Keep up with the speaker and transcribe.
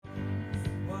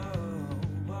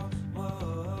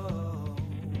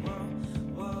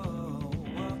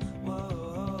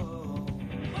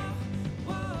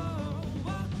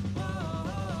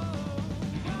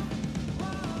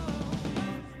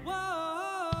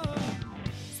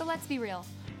let's be real.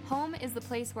 Home is the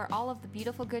place where all of the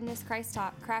beautiful goodness Christ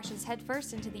taught crashes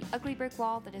headfirst into the ugly brick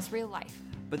wall that is real life.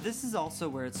 But this is also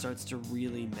where it starts to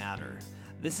really matter.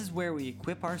 This is where we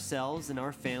equip ourselves and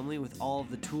our family with all of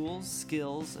the tools,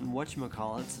 skills, and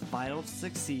whatchamacallits vital to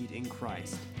succeed in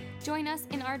Christ. Join us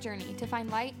in our journey to find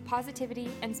light, positivity,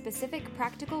 and specific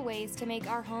practical ways to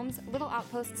make our homes little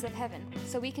outposts of heaven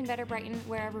so we can better brighten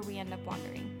wherever we end up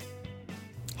wandering.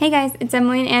 Hey guys, it's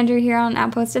Emily and Andrew here on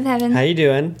Outpost of Heaven. How you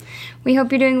doing? We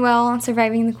hope you're doing well,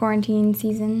 surviving the quarantine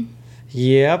season.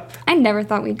 Yep. I never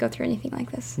thought we'd go through anything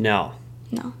like this. No.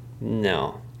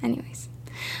 Anyways.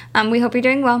 We hope you're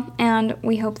doing well, and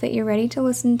we hope that you're ready to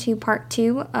listen to part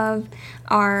 2 of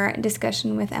our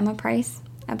discussion with Emma Price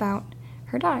about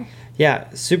her daughter. Yeah,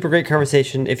 super great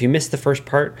conversation. If you missed the first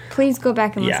part, please go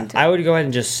back and listen to it. I would go ahead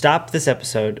and just stop this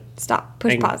episode. Stop.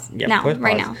 Push pause. Yeah, now. push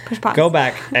Right pause. now. Push pause. Go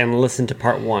back and listen to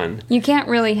part 1. You can't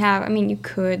really you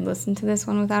could listen to this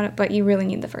one without it, but you really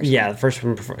need the first one. Yeah, the first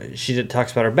one, she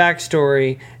talks about her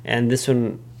backstory, and this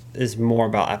one is more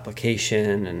about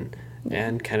application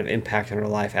and kind of impact on her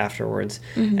life afterwards.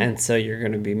 Mm-hmm. And so you're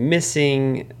going to be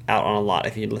missing out on a lot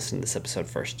if you listen to this episode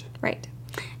first. Right.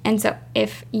 And so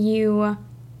if you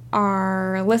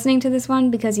are listening to this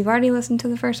one because you've already listened to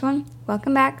the first one,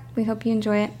 welcome back. We hope you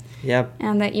enjoy it. Yep.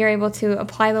 And that you're able to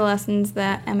apply the lessons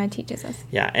that Emma teaches us.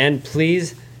 Yeah, and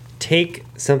please take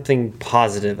something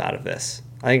positive out of this.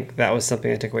 I think that was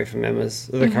something I took away from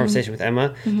the conversation with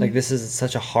Emma. Mm-hmm. Like, this is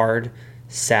such a hard,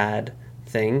 sad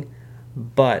thing,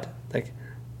 but like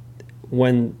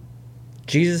when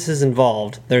Jesus is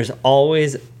involved, there's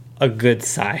always a good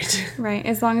side. Right.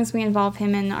 As long as we involve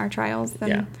him in our trials,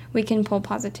 then we can pull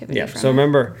positivity from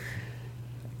it.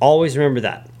 Always remember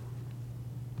that.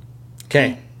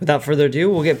 Okay. Without further ado,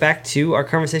 we'll get back to our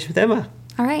conversation with Emma.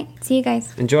 All right. See you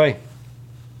guys. Enjoy.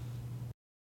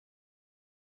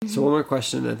 So one more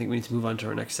question, I think we need to move on to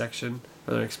our next section,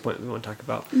 or the next point we want to talk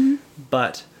about. Mm-hmm.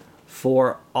 But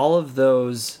for all of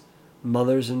those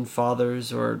mothers and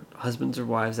fathers or husbands or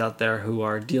wives out there who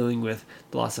are dealing with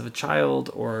the loss of a child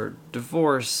or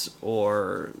divorce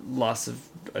or loss of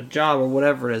a job or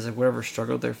whatever it is, like whatever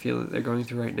struggle they're going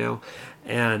through right now,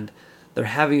 and they're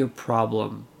having a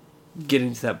problem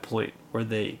getting to that point where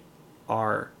they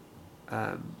are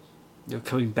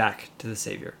coming back to the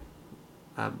Savior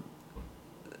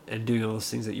and doing all those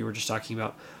things that you were just talking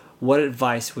about, what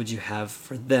advice would you have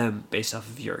for them based off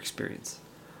of your experience?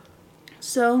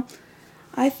 So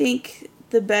I think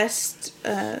the best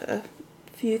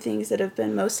few things that have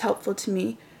been most helpful to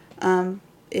me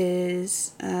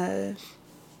is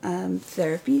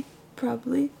therapy,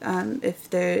 probably. And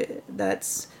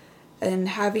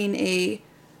having a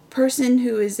person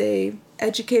who is a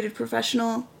educated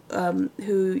professional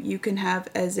who you can have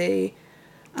as a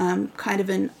kind of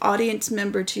an audience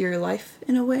member to your life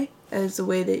in a way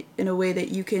that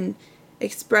you can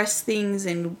express things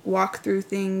and walk through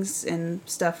things and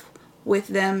stuff with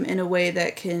them in a way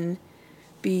that can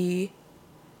be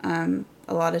a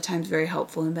lot of times very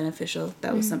helpful and beneficial.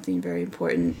 That was something very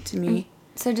important to me.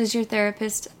 So does your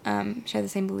therapist share the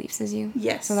same beliefs as you?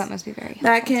 Yes. So that must be very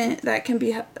helpful. That can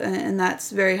be, and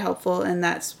that's very helpful, and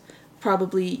that's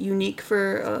probably unique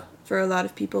for a lot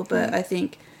of people. But I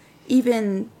think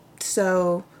even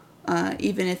so,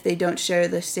 even if they don't share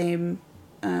the same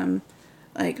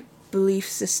belief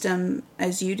system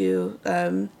as you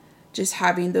do, just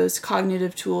having those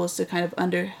cognitive tools to kind of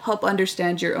help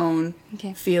understand your own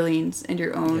feelings and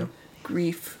your own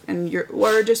grief and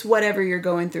or just whatever you're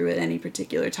going through at any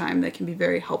particular time, that can be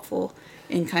very helpful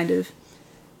in kind of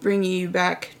bringing you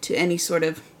back to any sort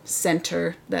of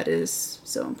center that is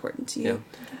so important to you. Yeah.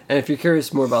 And if you're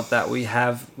curious more about that, we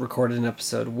have recorded an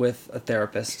episode with a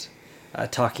therapist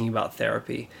talking about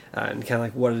therapy and kind of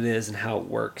like what it is and how it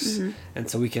works. Mm-hmm. And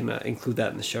so we can include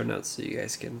that in the show notes so you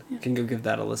guys can go give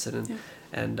that a listen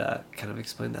and kind of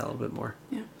explain that a little bit more.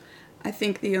 Yeah. I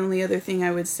think the only other thing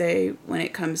I would say when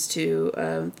it comes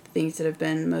to things that have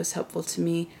been most helpful to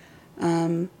me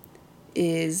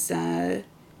is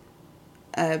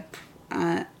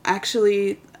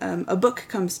actually a book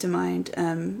comes to mind.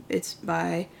 It's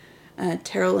by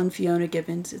Terrell and Fiona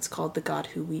Gibbons. It's called The God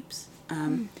Who Weeps.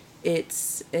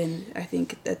 It's, and I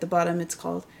think at the bottom it's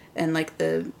called, and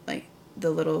the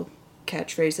little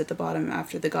catchphrase at the bottom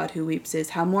after The God Who Weeps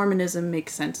is How Mormonism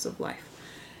Makes Sense of Life.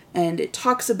 And it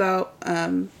talks about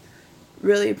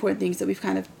really important things that we've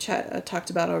kind of talked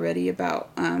about already,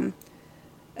 about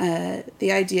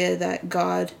the idea that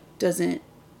God doesn't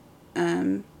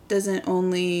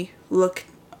only look,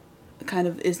 kind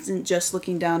of isn't just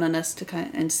looking down on us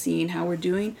and seeing how we're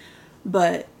doing,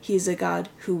 but he's a God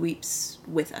who weeps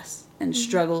with us. and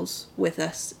struggles with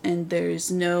us, and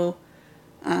there's no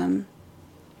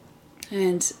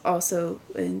and also,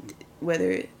 and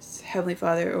whether it's Heavenly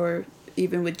Father or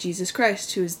even with Jesus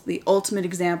Christ, who is the ultimate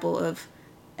example of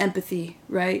empathy,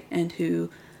 right? And who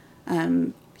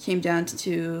came down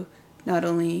to not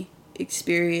only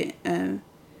experience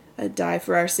die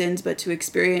for our sins, but to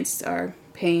experience our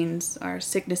pains, our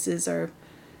sicknesses, our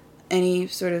any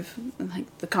sort of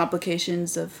like the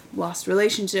complications of lost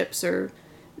relationships or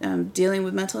dealing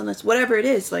with mental illness, whatever it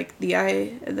is. Like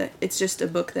it's just a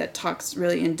book that talks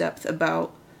really in depth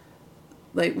about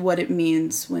like what it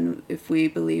means if we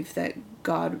believe that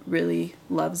God really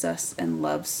loves us and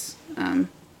loves and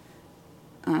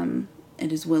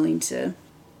is willing to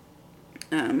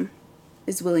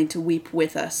weep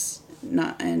with us,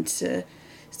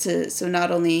 so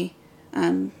not only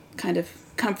kind of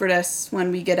comfort us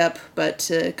when we get up, but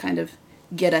to kind of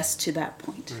get us to that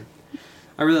point. Right.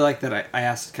 I really like that I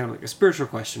asked kind of like a spiritual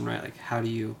question, right? Like, how do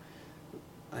you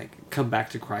like come back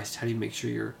to Christ? How do you make sure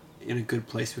you're in a good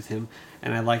place with Him?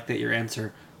 And I like that your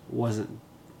answer wasn't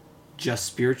just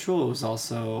spiritual; it was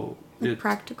also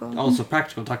practical. Also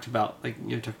practical. Talked about going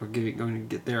to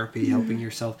get therapy, helping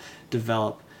yourself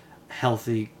develop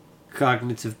healthy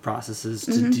cognitive processes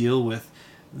to deal with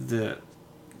the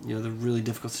really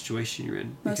difficult situation you're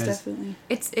in. Most definitely.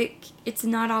 It's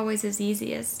not always as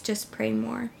easy as just pray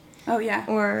more. Oh yeah.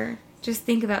 Or just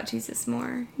think about Jesus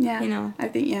more. Yeah. I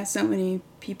think so many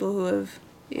people who have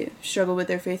struggled with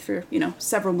their faith for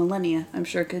several millennia, I'm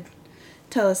sure, could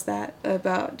tell us that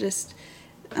about just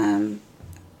the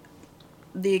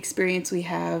experience we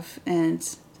have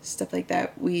and stuff like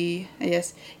that. We, I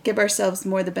guess, give ourselves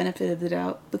more the benefit of the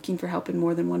doubt. Looking for help in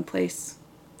more than one place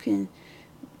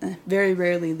very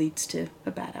rarely leads to a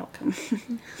bad outcome.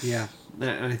 Yeah,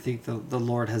 and I think the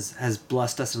Lord has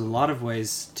blessed us in a lot of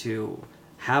ways to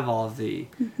have all of the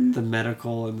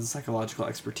medical and psychological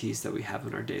expertise that we have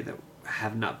in our day that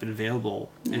have not been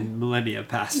available in millennia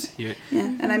past. Yeah,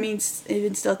 and I mean,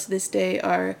 even still to this day,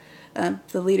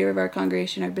 the leader of our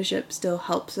congregation, our bishop, still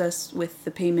helps us with the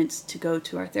payments to go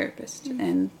to our therapist,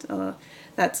 and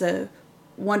that's a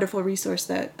wonderful resource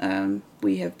that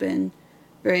we have been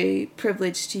very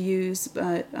privileged to use.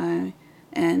 But and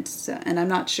I'm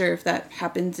not sure if that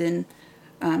happens in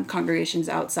congregations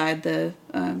outside the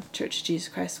Church of Jesus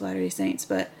Christ of Latter-day Saints,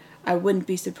 but I wouldn't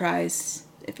be surprised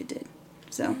if it did.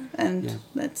 So, and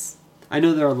that's... I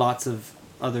know there are lots of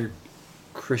other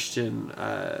Christian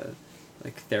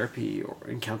like therapy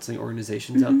and counseling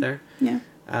organizations out there. Yeah.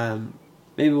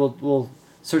 Maybe we'll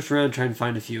search around and try and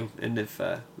find a few, and if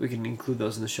we can include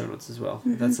those in the show notes as well,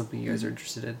 if that's something you guys are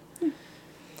interested in.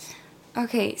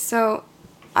 Okay, so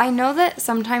I know that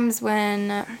sometimes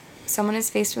when someone is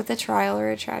faced with a trial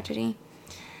or a tragedy,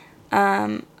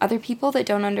 other people that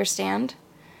don't understand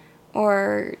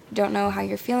or don't know how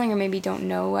you're feeling or maybe don't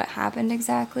know what happened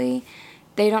exactly,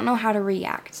 they don't know how to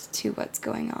react to what's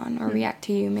going on or react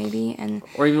to you maybe.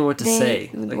 Or even what to say.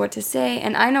 What to say.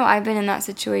 And I know I've been in that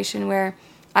situation where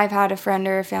I've had a friend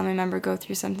or a family member go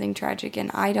through something tragic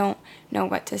and I don't know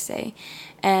what to say.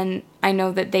 And I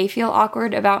know that they feel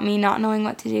awkward about me not knowing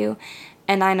what to do.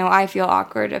 And I know I feel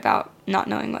awkward about not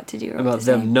knowing what to do. About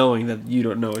them knowing that you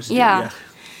don't know what to do. Yeah.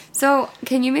 So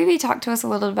can you maybe talk to us a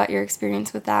little about your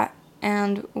experience with that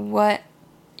and what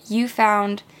you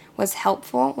found was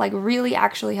helpful, like really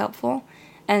actually helpful,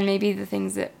 and maybe the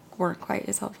things that weren't quite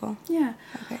as helpful? Yeah.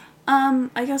 Okay.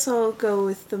 I guess I'll go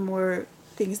with the more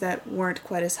things that weren't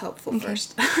quite as helpful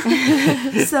first.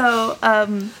 So,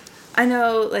 I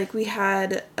know, like, we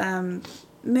had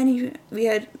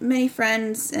many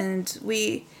friends, and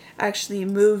we actually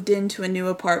moved into a new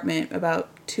apartment about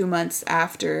 2 months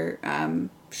after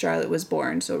Charlotte was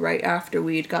born. So right after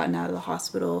we'd gotten out of the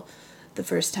hospital the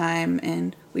first time,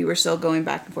 and we were still going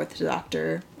back and forth to the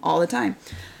doctor all the time.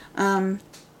 And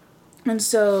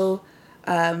so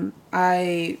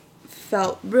I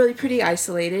felt really pretty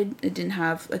isolated. I didn't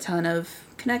have a ton of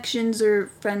connections or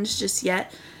friends just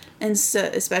yet. And so,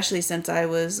 especially since I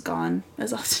was gone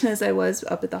as often as I was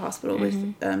up at the hospital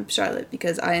with Charlotte,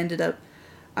 because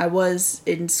I was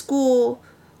in school,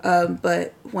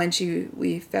 but when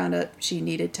we found out she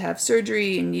needed to have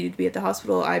surgery and needed to be at the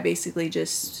hospital, I basically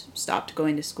just stopped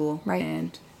going to school. Right.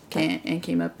 And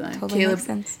came up. Totally makes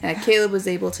sense. Caleb was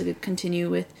able to continue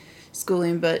with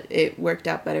schooling, but it worked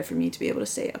out better for me to be able to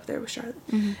stay up there with Charlotte.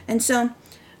 Mm-hmm. And so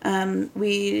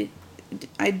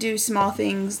I do small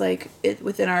things like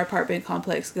within our apartment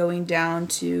complex, going down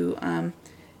to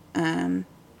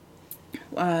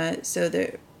so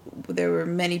there were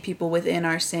many people within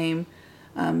our same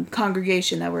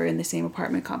congregation that were in the same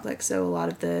apartment complex. So a lot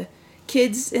of the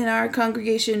kids in our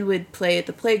congregation would play at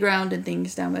the playground and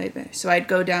things down by there. So I'd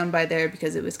go down by there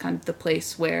because it was kind of the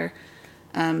place where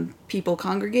people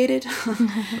congregated,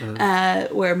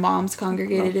 where moms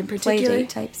congregated in particular. Play date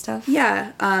type stuff.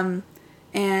 Yeah.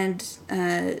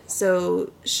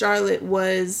 So Charlotte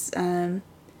was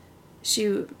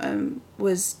she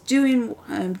was doing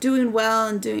well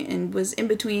and was in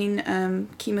between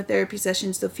chemotherapy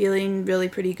sessions, so feeling really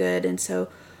pretty good. And so,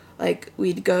 like,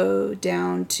 we'd go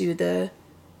down to the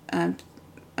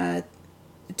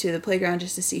playground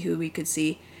just to see who we could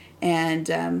see.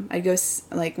 And I'd go,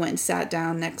 went and sat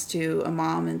down next to a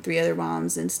mom and 3 other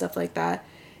moms and stuff like that.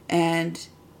 And,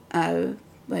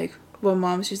 one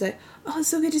mom, she's like, "Oh, it's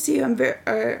so good to see you.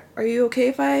 Are you okay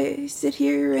if I sit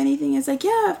here or anything?" It's like,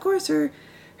 "Yeah, of course." Her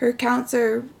counts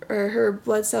or her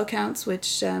blood cell counts,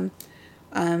 which kind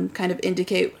of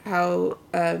indicate how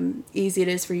easy it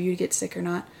is for you to get sick or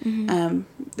not. Mm-hmm.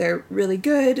 They're really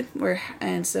good.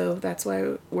 And so that's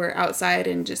why we're outside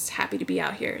and just happy to be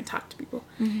out here and talk to people.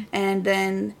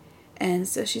 Mm-hmm. And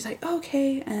so she's like,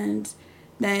 "Okay." And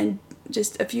then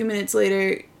just a few minutes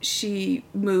later, she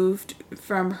moved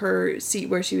from her seat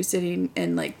where she was sitting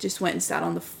and just went and sat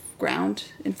on the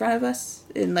ground in front of us.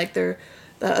 And the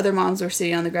other moms were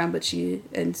sitting on the ground, but she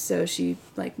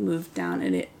moved down,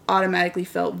 and it automatically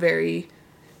felt very,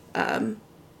 I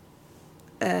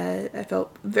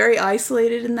felt very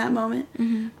isolated in that moment.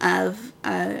 Mm-hmm.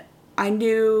 I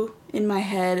knew in my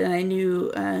head, and I knew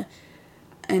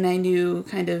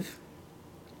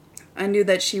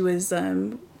that she was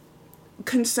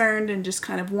concerned and just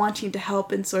kind of wanting to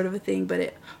help and sort of a thing, but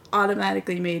it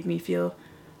automatically made me feel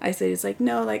isolated. It's like,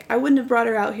 no, I wouldn't have brought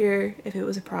her out here if it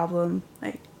was a problem.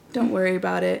 Don't worry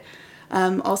about it.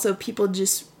 Also, people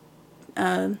just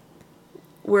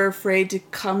were afraid to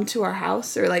come to our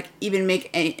house or even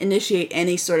initiate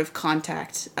any sort of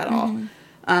contact at all.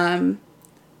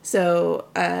 So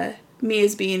me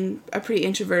as being a pretty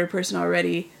introverted person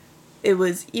already, it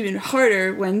was even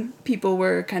harder when people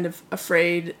were kind of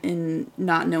afraid and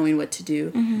not knowing what to do.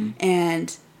 Mm-hmm.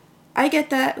 And I get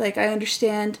that, I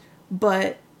understand,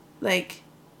 but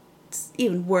it's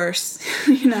even worse,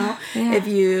 Yeah.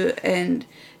 and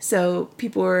so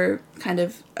people were kind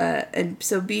of, and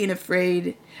so being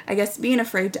afraid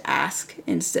to ask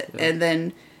instead, and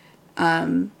then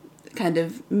kind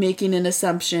of making an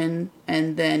assumption,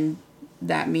 and then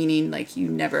that meaning you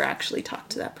never actually talk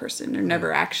to that person or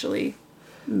never actually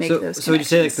make those connections. So would you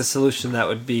say the solution that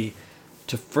would be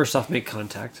to first off make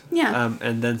contact,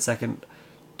 and then second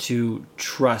to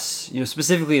trust,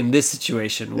 specifically in this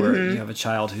situation where you have a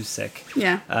child who's sick,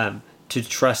 to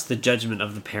trust the judgment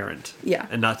of the parent,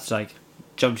 and not to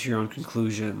jump to your own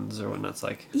conclusions or whatnot.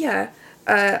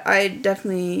 I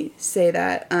definitely say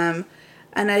that.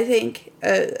 And I think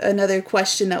another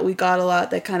question that we got a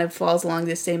lot that kind of falls along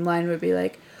the same line would be well,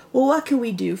 what can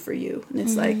we do for you? And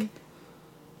it's I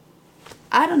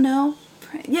don't know.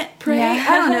 Pray. Yeah.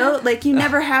 I don't know. You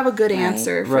never have a good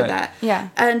answer for that. Yeah.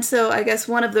 And so I guess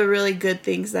one of the really good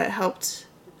things that helped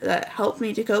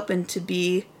me to cope and to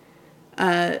be,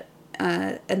 and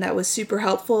that was super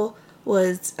helpful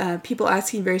was people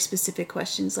asking very specific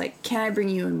questions can I bring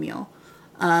you a meal?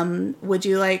 Would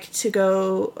you like to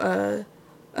go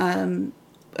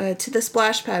to the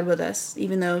splash pad with us?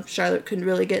 Even though Charlotte couldn't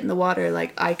really get in the water,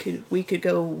 we could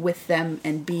go with them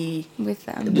and be with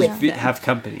them. Have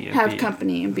company.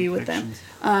 And be with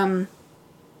them.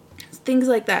 Things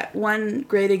like that. One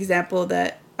great example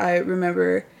that I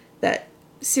remember that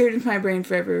seared into my brain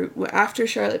forever, after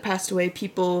Charlotte passed away,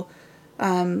 people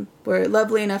were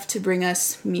lovely enough to bring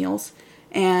us meals.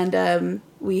 And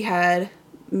we had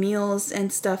meals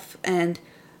and stuff, and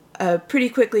pretty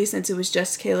quickly, since it was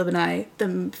just Caleb and I,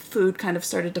 the food kind of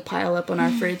started to pile up on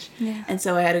our fridge. Yeah. And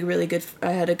so I had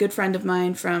a good friend of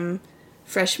mine from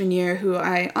freshman year who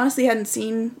I honestly hadn't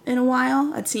seen in a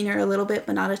while. I'd seen her a little bit,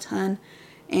 but not a ton.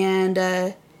 And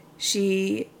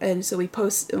so we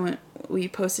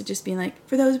posted just being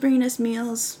for those bringing us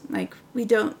meals, we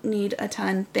don't need a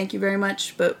ton, thank you very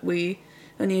much, but we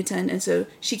don't need a ton. And so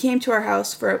she came to our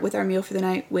house with our meal for the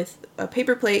night with a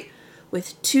paper plate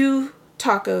with 2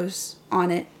 tacos on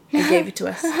it and gave it to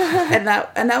us. and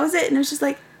that was it. And it was just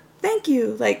thank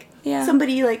you.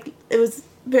 Somebody, it was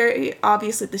very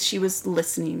obvious that she was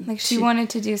listening. She wanted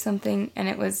to do something, and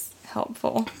it was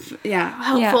helpful.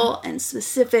 Helpful and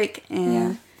specific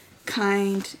and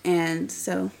kind. And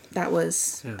so that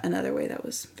was another way that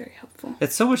was very helpful.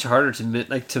 It's so much harder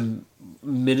to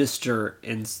minister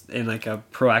in a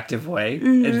proactive way,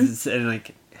 and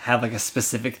have like a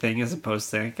specific thing as opposed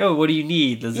to like, oh, what do you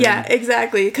need? Yeah,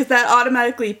 exactly. Because that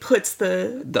automatically puts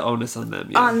the onus on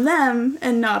them. On them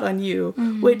and not on you,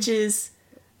 which is,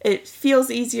 it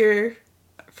feels easier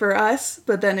for us,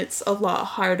 but then it's a lot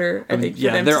harder, I think, for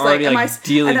them. They're already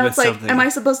dealing with something. Am I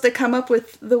supposed to come up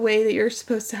with the way that you're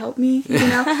supposed to help me? You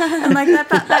know? And like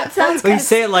that sounds when you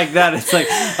say it like that, it's like,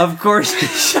 of course you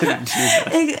shouldn't do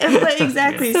that. But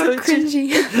exactly. So it's cringy.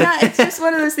 it's just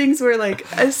one of those things where like,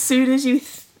 as soon as you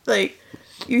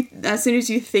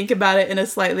think about it in a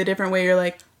slightly different way, you're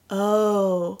like,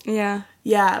 oh. Yeah.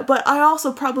 But I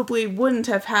also probably wouldn't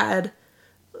have had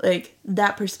like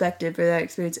that perspective or that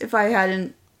experience if I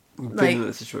hadn't been in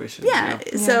the situation.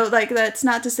 So like, that's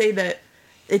not to say that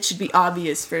it should be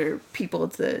obvious for people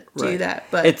to do that,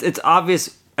 but it's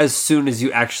obvious as soon as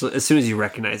you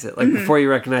recognize it. Like before you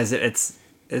recognize it,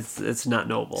 it's not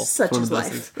knowable. Such is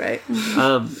life, right?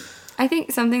 I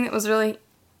think something that was really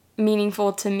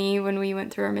meaningful to me when we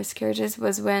went through our miscarriages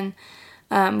was when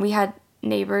we had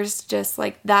neighbors just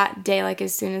like that day, like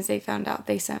as soon as they found out,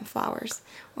 they sent flowers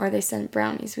or they sent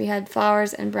brownies. We had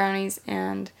flowers and brownies,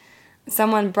 and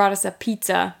someone brought us a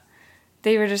pizza.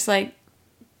 They were just like,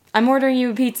 I'm ordering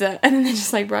you a pizza, and then they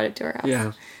just like brought it to our house. Yeah.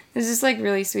 It was just like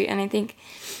really sweet. And I think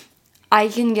I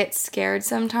can get scared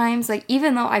sometimes, like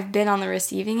even though I've been on the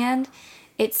receiving end,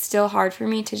 it's still hard for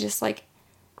me to just like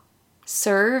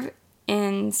serve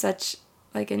in such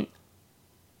like an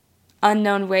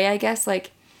unknown way, I guess.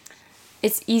 Like,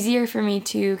 it's easier for me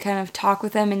to kind of talk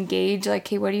with them, engage, like,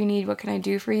 hey, what do you need? What can I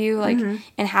do for you? Like,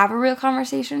 and have a real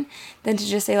conversation than to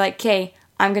just say, like, hey,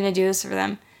 I'm going to do this for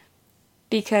them.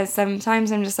 Because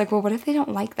sometimes I'm just like, well, what if they don't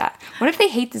like that? What if they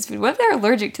hate this food? What if they're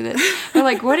allergic to this? Or,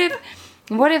 like, what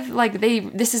if like,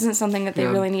 this isn't something that they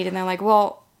really need? And they're like,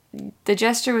 well, the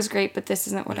gesture was great, but this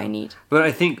isn't what I need. But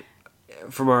I think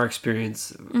from our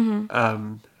experience,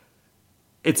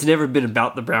 it's never been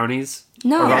about the brownies.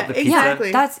 No, about the pizza.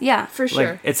 Exactly. That's for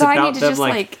sure. Like, it's so about I need to them, just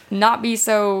like not be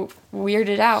so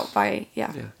weirded out by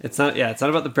It's not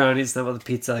about the brownies. It's not about the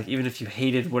pizza. Like, even if you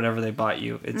hated whatever they bought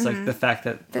you, it's like the fact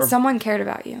that someone cared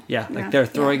about you. They're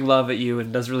throwing love at you, and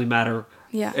it doesn't really matter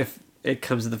if it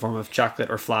comes in the form of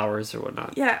chocolate or flowers or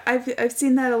whatnot. Yeah, I've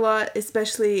seen that a lot,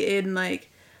 especially in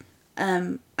like,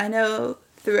 I know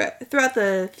throughout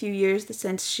the few years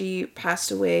since she passed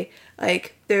away,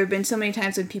 like, there have been so many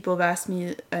times when people have asked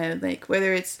me, like,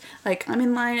 whether it's like I'm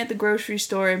in line at the grocery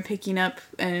store and picking up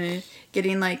and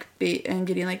getting like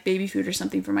baby food or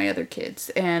something for my other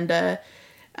kids, and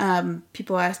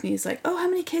people ask me, it's like, oh, how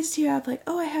many kids do you have? Like,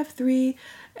 oh, I have 3,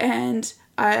 and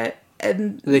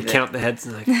they count the heads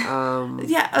and like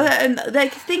and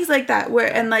like things like that,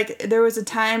 where, and like there was a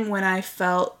time when I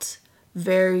felt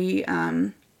very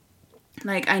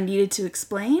like I needed to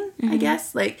explain, I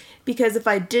guess, like, because if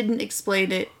I didn't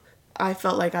explain it, I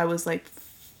felt like I was like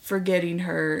forgetting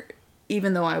her,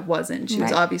 even though I wasn't. She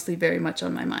was obviously very much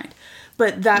on my mind,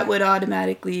 but that would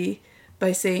automatically,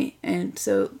 by saying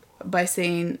instead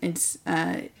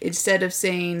of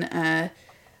saying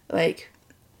like,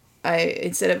 I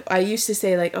used to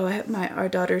say like, oh, I have our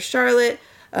daughter Charlotte,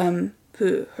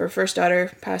 who her first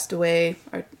daughter passed away.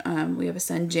 We have a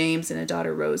son James and a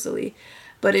daughter Rosalie.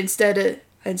 But instead,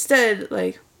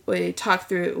 like, we talk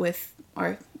through it with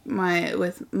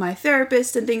my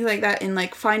therapist and things like that, and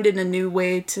like finding a new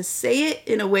way to say it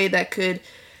in a way that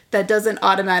doesn't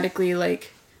automatically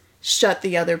like shut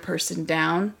the other person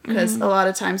down, because a lot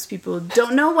of times people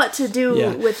don't know what to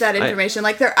do with that information.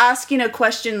 Like, they're asking a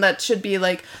question that should be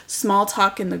like small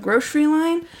talk in the grocery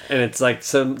line, and it's like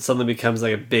something becomes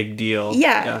like a big deal.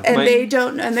 They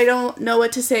don't know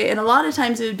what to say, and a lot of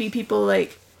times it would be people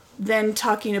like then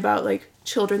talking about like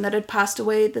children that had passed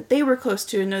away that they were close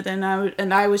to,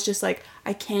 and I was just like,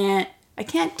 I can't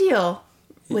deal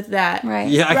with that. Right.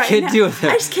 Yeah, I can't deal with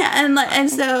it. I just can't, and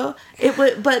so it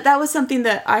would, but that was something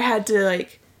that I had to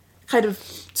like kind of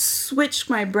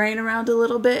switch my brain around a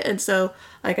little bit. And so,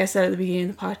 like I said at the beginning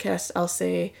of the podcast, I'll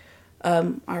say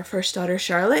our first daughter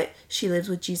Charlotte, she lives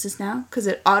with Jesus now, because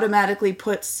it automatically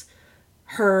puts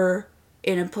her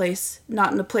in a place,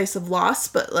 not in a place of loss,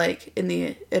 but like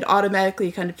it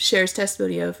automatically kind of shares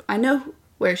testimony of, I know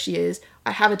where she is,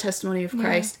 I have a testimony of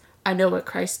Christ, I know what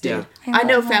Christ did, I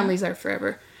know families are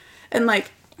forever, and like,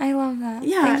 I love that.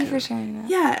 Thank you for sharing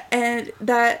that.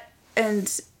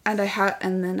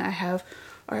 I have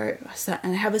our son,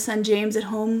 and I have a son James at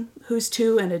home who's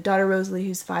 2, and a daughter Rosalie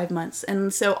who's 5 months,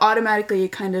 and so automatically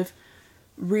it kind of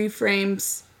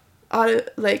reframes.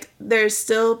 Like, there's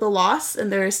still the loss,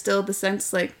 and there is still the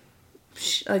sense, like,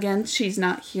 again, she's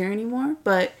not here anymore,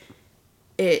 but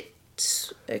it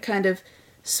kind of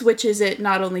switches it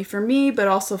not only for me, but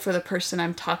also for the person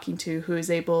I'm talking to, who is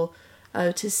able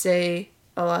to say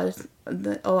a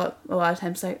lot of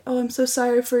times like, "Oh, I'm so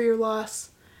sorry for your loss,"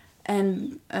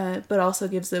 and but also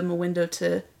gives them a window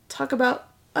to talk about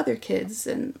other kids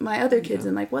and my other kids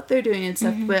and like what they're doing and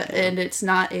stuff. But and it's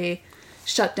not a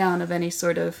shutdown of any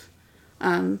sort of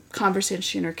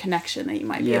conversation or connection that you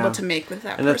might be able to make with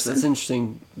that person. That's an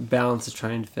interesting balance to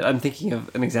try and fit. I'm thinking of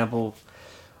an example.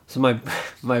 So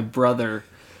my brother,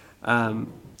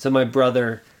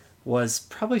 was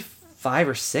probably 5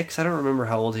 or 6. I don't remember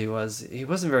how old he was. He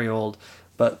wasn't very old,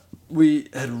 but my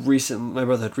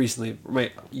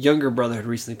younger brother had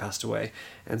recently passed away,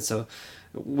 and so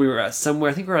we were at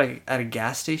somewhere. I think we were like at a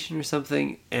gas station or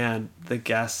something, and the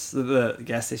gas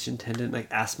station attendant like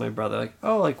asked my brother like,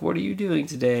 "Oh, like what are you doing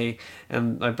today?"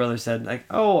 And my brother said like,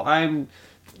 "Oh, I'm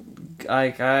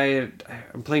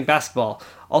playing basketball.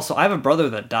 Also, I have a brother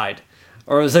that died."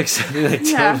 Or it was like something like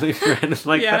totally random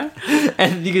like that.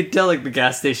 And you could tell like the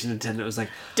gas station attendant was like,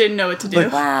 didn't know what to do.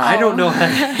 Like, wow. I don't know how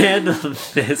to handle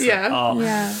this at all.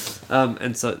 Yeah.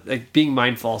 And so like being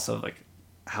mindful also of like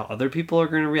how other people are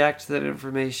going to react to that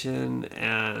information,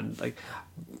 and like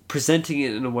presenting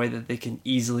it in a way that they can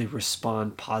easily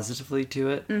respond positively to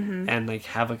it, and like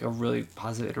have like a really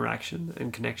positive interaction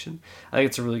and connection. I think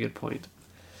it's a really good point.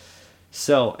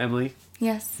 So, Emily.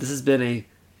 Yes. This has been a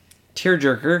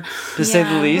tearjerker, to say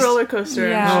the least. Roller coaster.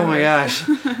 Yeah. Oh my gosh.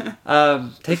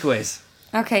 Takeaways.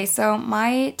 Okay, so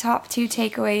my top 2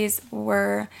 takeaways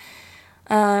were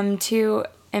to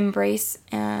embrace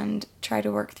and try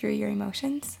to work through your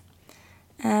emotions.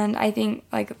 And I think,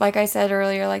 like I said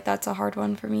earlier, like that's a hard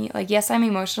one for me. Like, yes, I'm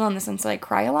emotional in the sense that I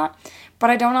cry a lot, but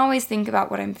I don't always think about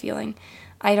what I'm feeling.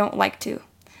 I don't like to.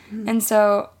 And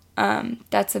so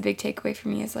that's a big takeaway for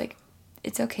me, is like,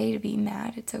 it's okay to be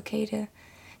mad. It's okay to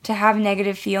have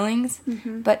negative feelings,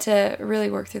 but to really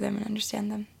work through them and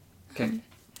understand them. Okay. I'm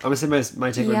going to say my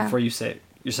takeaway before you say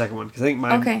your second one, because I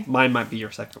think mine might be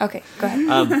your second one. Okay, go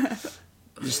ahead.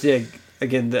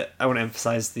 Again, I want to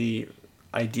emphasize the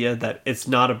idea that it's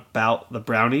not about the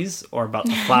brownies or about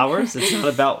the flowers. It's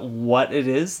not about what it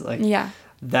is. Like,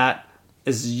 that's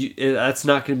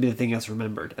not going to be the thing that's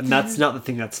remembered, and that's not the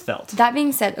thing that's felt. That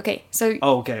being said, okay, so...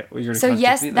 Oh, okay. Well, you're going to so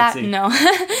yes, me? no.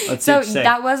 So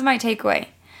that was my takeaway.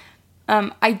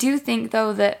 I do think,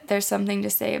 though, that there's something to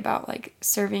say about, like,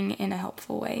 serving in a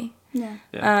helpful way. Yeah.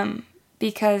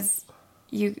 Because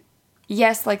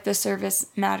yes, like, the service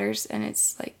matters, and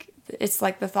it's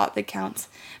like the thought that counts.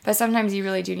 But sometimes you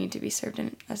really do need to be served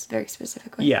in a very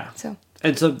specific way. Yeah. So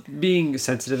being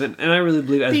sensitive, and I really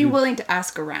believe... Being willing to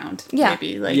ask around,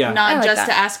 maybe. Not like just that.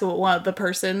 to ask the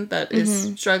person that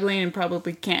is struggling and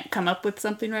probably can't come up with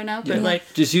something right now, but like...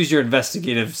 Just use your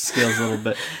investigative skills a little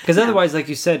bit. Because otherwise, like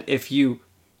you said,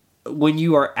 when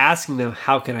you are asking them,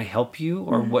 how can I help you,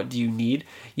 or what do you need,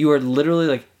 you are literally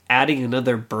like adding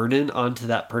another burden onto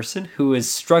that person who is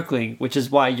struggling, which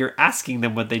is why you're asking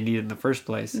them what they need in the first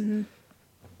place.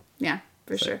 Yeah,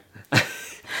 for sure.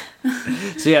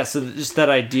 So just that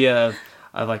idea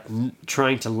of like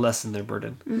trying to lessen their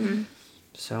burden.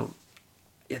 So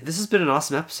this has been an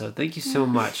awesome episode. Thank you so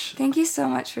much. Thank you so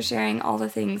much for sharing all the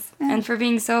things and for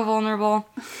being so vulnerable.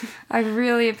 I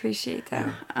really appreciate that.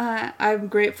 I'm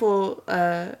grateful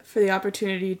for the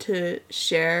opportunity to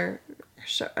share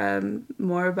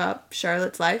more about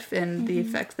Charlotte's life and the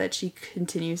effect that she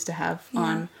continues to have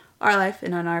on our life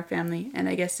and on our family. And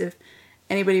I guess if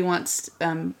anybody wants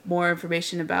more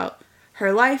information about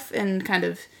her life and kind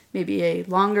of maybe a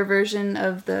longer version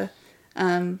of the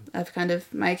of kind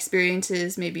of my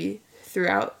experiences, maybe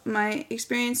throughout my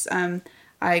experience,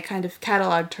 I kind of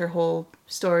cataloged her whole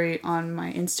story on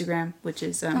my Instagram, which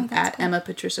is at cool. Emma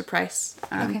Patricia Price.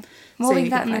 Okay, we'll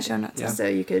link that in the show notes. Yeah. So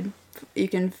you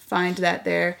can find that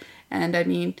there, and I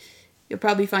mean, you'll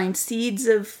probably find seeds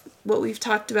of what we've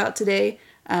talked about today,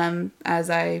 as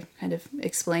I kind of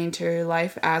explained her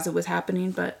life as it was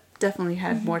happening, but definitely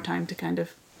had more time to kind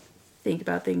of think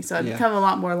about things. So I've become a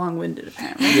lot more long-winded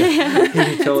apparently.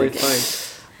 You're totally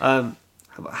fine.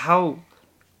 How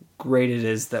great it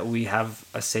is that we have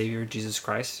a Savior, Jesus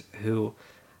Christ, who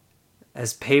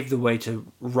has paved the way to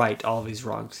right all these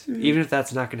wrongs. Even if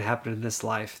that's not going to happen in this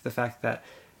life, the fact that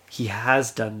he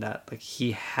has done that, like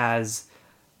he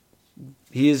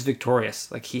is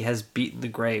victorious, like he has beaten the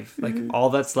grave. Like all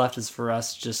that's left is for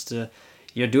us just to,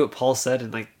 do what Paul said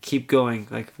and like keep going,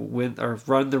 like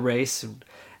run the race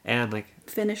and like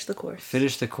Finish the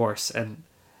course.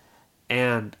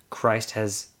 And Christ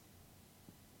has,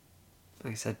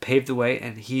 like I said, paved the way,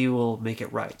 and he will make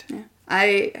it right. Yeah.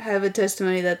 I have a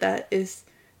testimony that is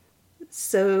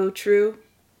so true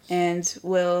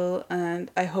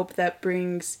and I hope that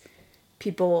brings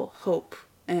people hope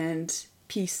and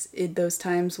peace in those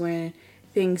times when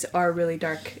things are really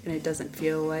dark and it doesn't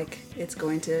feel like it's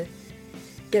going to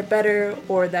get better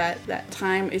or that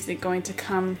time isn't going to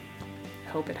come. I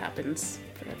hope it happens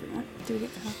for everyone. Do we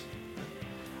get the help?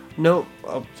 No.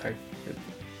 Oh, sorry.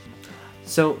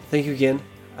 So, thank you again.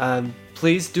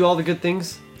 Please do all the good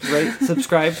things. Rate,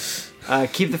 subscribe,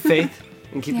 keep the faith,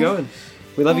 and keep going.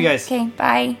 We love you guys. Okay,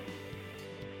 bye.